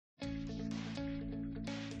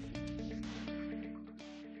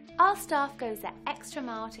Our staff goes the extra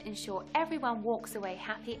mile to ensure everyone walks away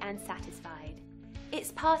happy and satisfied.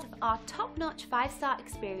 It's part of our top-notch 5-star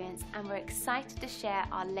experience, and we're excited to share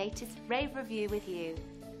our latest rave review with you.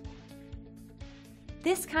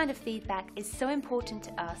 This kind of feedback is so important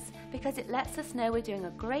to us because it lets us know we're doing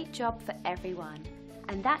a great job for everyone,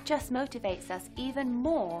 and that just motivates us even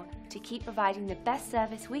more to keep providing the best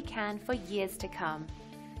service we can for years to come.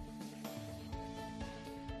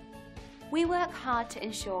 We work hard to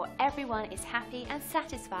ensure everyone is happy and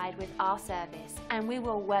satisfied with our service, and we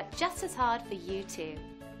will work just as hard for you too.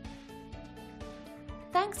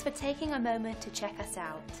 Thanks for taking a moment to check us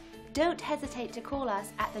out. Don't hesitate to call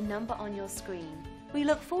us at the number on your screen. We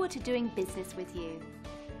look forward to doing business with you.